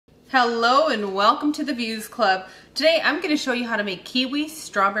Hello and welcome to the Views Club. Today I'm going to show you how to make kiwi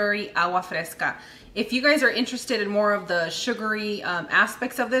strawberry agua fresca. If you guys are interested in more of the sugary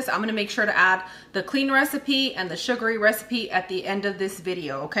aspects of this, I'm going to make sure to add the clean recipe and the sugary recipe at the end of this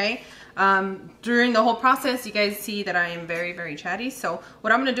video, okay? During the whole process, you guys see that I am very chatty. So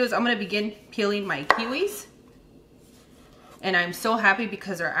what I'm going to do is I'm going to begin peeling my kiwis. And I'm so happy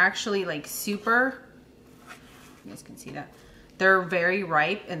because they're actually like super, you guys can see that. They're very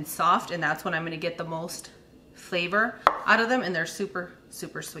ripe and soft, and that's when I'm going to get the most flavor out of them, and they're super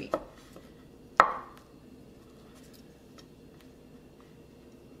sweet.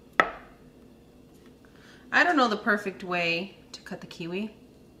 I don't know the perfect way to cut the kiwi,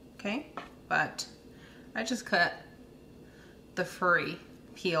 okay? But I just cut the furry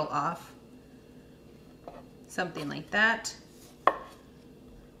peel off. Something like that.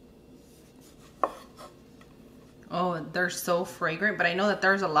 Oh, they're so fragrant, but I know that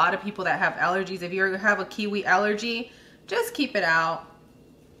there's a lot of people that have allergies. If you have a kiwi allergy, just keep it out.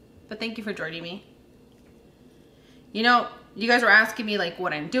 But thank you for joining me. You know, you guys were asking me like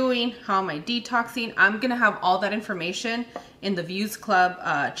what I'm doing, how am I detoxing. I'm gonna have all that information in the Views Club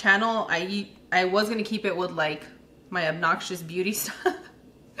channel. I was gonna keep it with like my obnoxious beauty stuff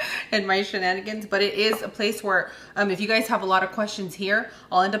and my shenanigans, but it is a place where if you guys have a lot of questions here,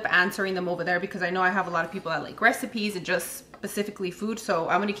 I'll end up answering them over there, because I know I have a lot of people that like recipes and just specifically food. So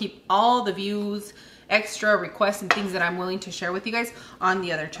I'm going to keep all the views, extra requests, and things that I'm willing to share with you guys on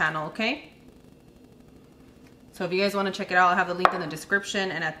the other channel, okay? So if you guys want to check it out, I'll have the link in the description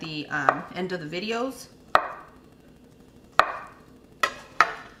and at the end of the videos.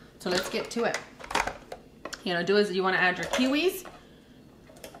 So let's get to it. You know, you want to add your kiwis.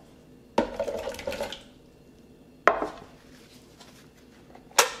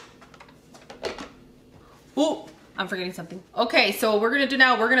 Oh, I'm forgetting something. Okay, so what we're gonna do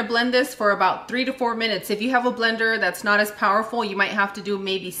now, we're gonna blend this for about 3 to 4 minutes. If you have a blender that's not as powerful, you might have to do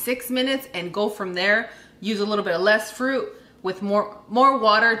maybe 6 minutes and go from there. Use a little bit of less fruit with more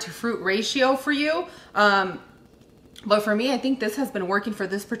water to fruit ratio for you. But for me, I think this has been working for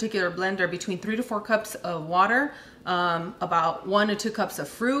this particular blender, between 3 to 4 cups of water, about 1 to 2 cups of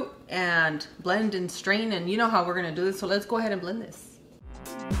fruit, and blend and strain. And you know how we're gonna do this, so let's go ahead and blend this.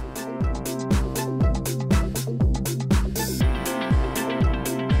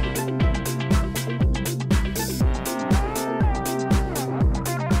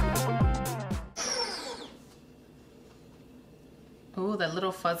 Ooh, that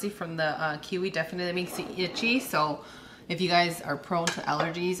little fuzzy from the kiwi definitely makes it itchy. So if you guys are prone to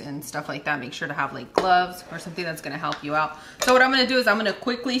allergies and stuff like that, make sure to have like gloves or something that's going to help you out. So what I'm going to do is I'm going to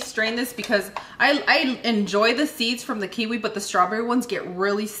quickly strain this, because I enjoy the seeds from the kiwi, but the strawberry ones get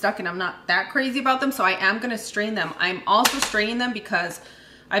really stuck and I'm not that crazy about them. So I am going to strain them. I'm also straining them because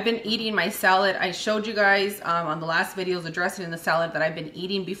I've been eating my salad. I showed you guys on the last videos the dressing in the salad that I've been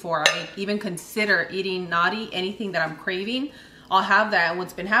eating before I even consider eating naughty, anything that I'm craving. I'll have that, and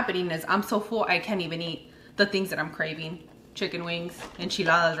what's been happening is I'm so full I can't even eat the things that I'm craving. Chicken wings,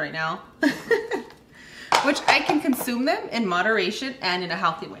 enchiladas right now. Which I can consume them in moderation and in a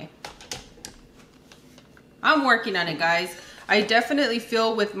healthy way. I'm working on it, guys. I definitely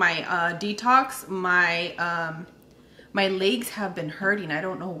feel with my detox, my legs have been hurting. I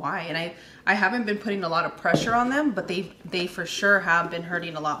don't know why, and I haven't been putting a lot of pressure on them, but they for sure have been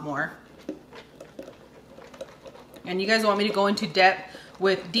hurting a lot more. And you guys want me to go into depth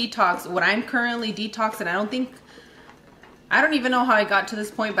with detox, what I'm currently detoxing. I don't even know how I got to this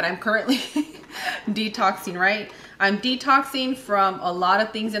point, but I'm currently detoxing, right? I'm detoxing from a lot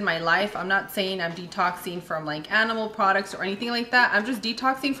of things in my life. I'm not saying I'm detoxing from like animal products or anything like that. I'm just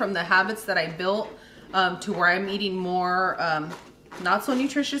detoxing from the habits that I built to where I'm eating more not so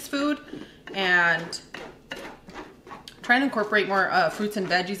nutritious food, and trying to incorporate more fruits and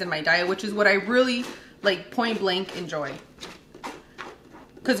veggies in my diet, which is what I really like point blank enjoy.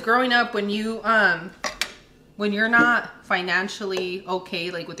 Because growing up, when you're not financially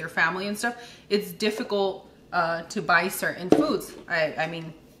okay, like with your family and stuff, it's difficult to buy certain foods. I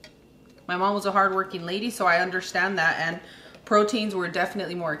mean, my mom was a hardworking lady, so I understand that, and proteins were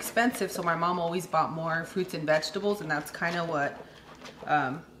definitely more expensive, so my mom always bought more fruits and vegetables, and that's kind of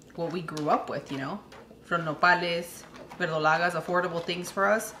what we grew up with, you know, from nopales, verdolagas, affordable things for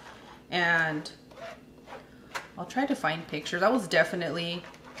us. And I'll try to find pictures. I was definitely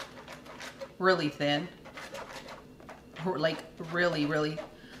really thin, like really.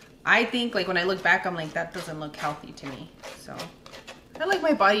 I think like when I look back, I'm like, that doesn't look healthy to me. So I like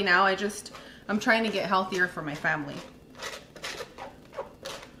my body now. I'm trying to get healthier for my family.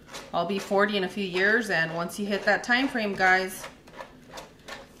 I'll be 40 in a few years, and once you hit that time frame, guys,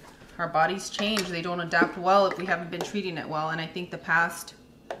 our bodies change. They don't adapt well if we haven't been treating it well. And I think the past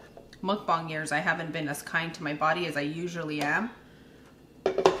mukbang years, I haven't been as kind to my body as I usually am.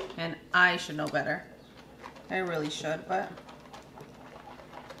 And I should know better. I really should, but...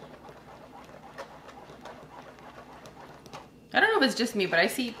 I don't know if it's just me, but I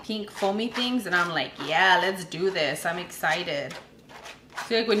see pink foamy things and I'm like, yeah, let's do this. I'm excited.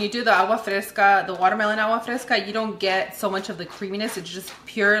 So like when you do the agua fresca, the watermelon agua fresca, you don't get so much of the creaminess. It's just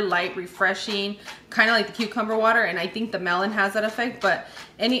pure, light, refreshing, kind of like the cucumber water. And I think the melon has that effect, but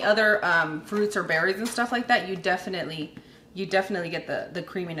any other fruits or berries and stuff like that, you definitely get the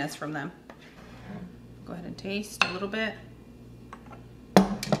creaminess from them. Go ahead and taste a little bit.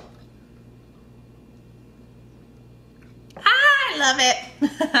 I love it.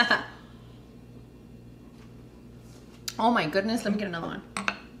 Oh my goodness, let me get another one.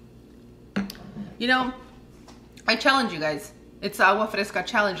 You know, I challenge you guys. It's the agua fresca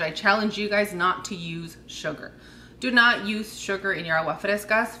challenge. I challenge you guys not to use sugar. Do not use sugar in your agua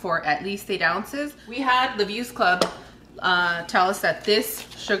frescas for at least 8 ounces. We had the Views Club tell us that this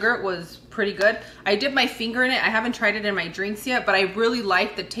sugar was pretty good. I dipped my finger in it. I haven't tried it in my drinks yet, but I really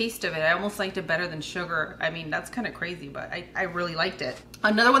liked the taste of it. I almost liked it better than sugar. I mean, that's kind of crazy, but I really liked it.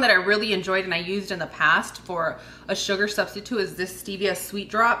 Another one that I really enjoyed and I used in the past for a sugar substitute is this stevia sweet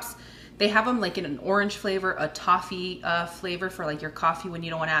drops. They have them like in an orange flavor, a toffee flavor for like your coffee when you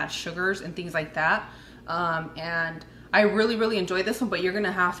don't want to add sugars and things like that. And I really enjoy this one, but you're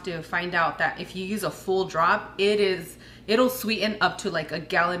gonna have to find out that if you use a full drop, it'll sweeten up to like a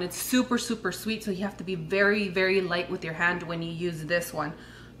gallon. It's super sweet, so you have to be very light with your hand when you use this one.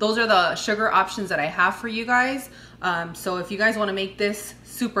 Those are the sugar options that I have for you guys. So if you guys want to make this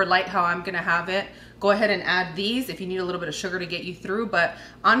super light how I'm gonna have it, go ahead and add these if you need a little bit of sugar to get you through. But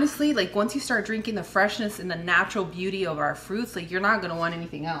honestly, like once you start drinking the freshness and the natural beauty of our fruits, like you're not gonna want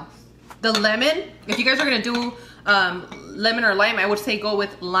anything else. The lemon, if you guys are gonna do lemon or lime, I would say go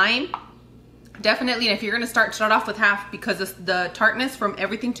with lime. Definitely, and if you're gonna start off with half, because the tartness from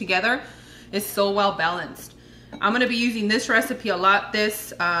everything together is so well balanced. I'm gonna be using this recipe a lot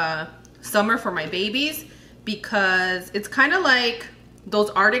this summer for my babies, because it's kind of like those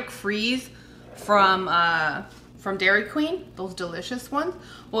Arctic Freeze from Dairy Queen, those delicious ones.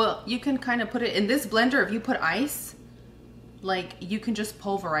 Well, you can kind of put it in this blender. If you put ice, like you can just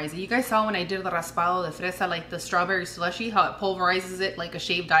pulverize it. You guys saw when I did the raspado de fresa, like the strawberry slushy, how it pulverizes it like a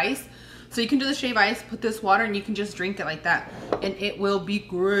shaved ice. So you can do the shaved ice, put this water, and you can just drink it like that, and it will be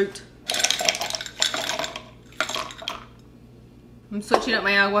great. I'm switching up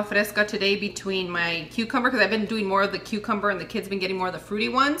my agua fresca today between my cucumber, because I've been doing more of the cucumber and the kids been getting more of the fruity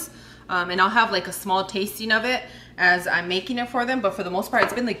ones. And I'll have like a small tasting of it as I'm making it for them. But for the most part,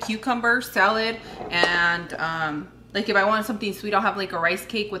 it's been the cucumber salad. And like if I want something sweet, I'll have like a rice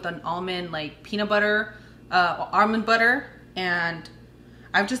cake with an almond, like peanut butter, almond butter. And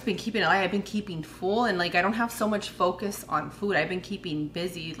I've just been keeping it light. I've been keeping full, and like I don't have so much focus on food. I've been keeping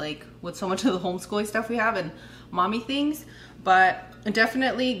busy like with so much of the homeschooling stuff we have and mommy things. But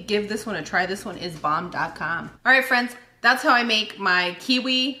definitely give this one a try. This one is bomb.com. All right, friends, that's how I make my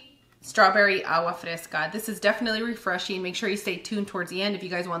kiwi strawberry agua fresca. This is definitely refreshing. Make sure you stay tuned towards the end if you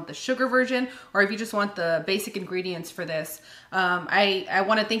guys want the sugar version, or if you just want the basic ingredients for this. I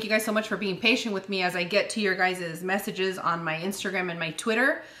want to thank you guys so much for being patient with me as I get to your guys' messages on my Instagram and my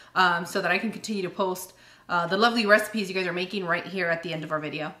Twitter, so that I can continue to post the lovely recipes you guys are making right here at the end of our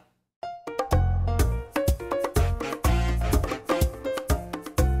video.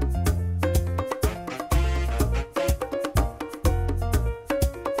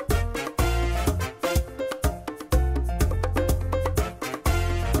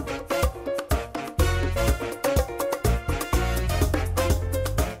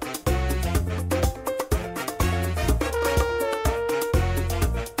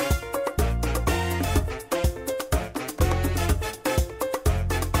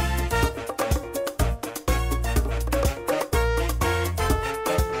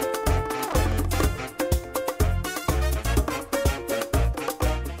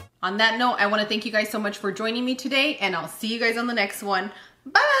 On that note, I want to thank you guys so much for joining me today, and I'll see you guys on the next one.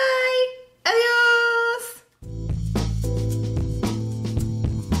 Bye! Adios!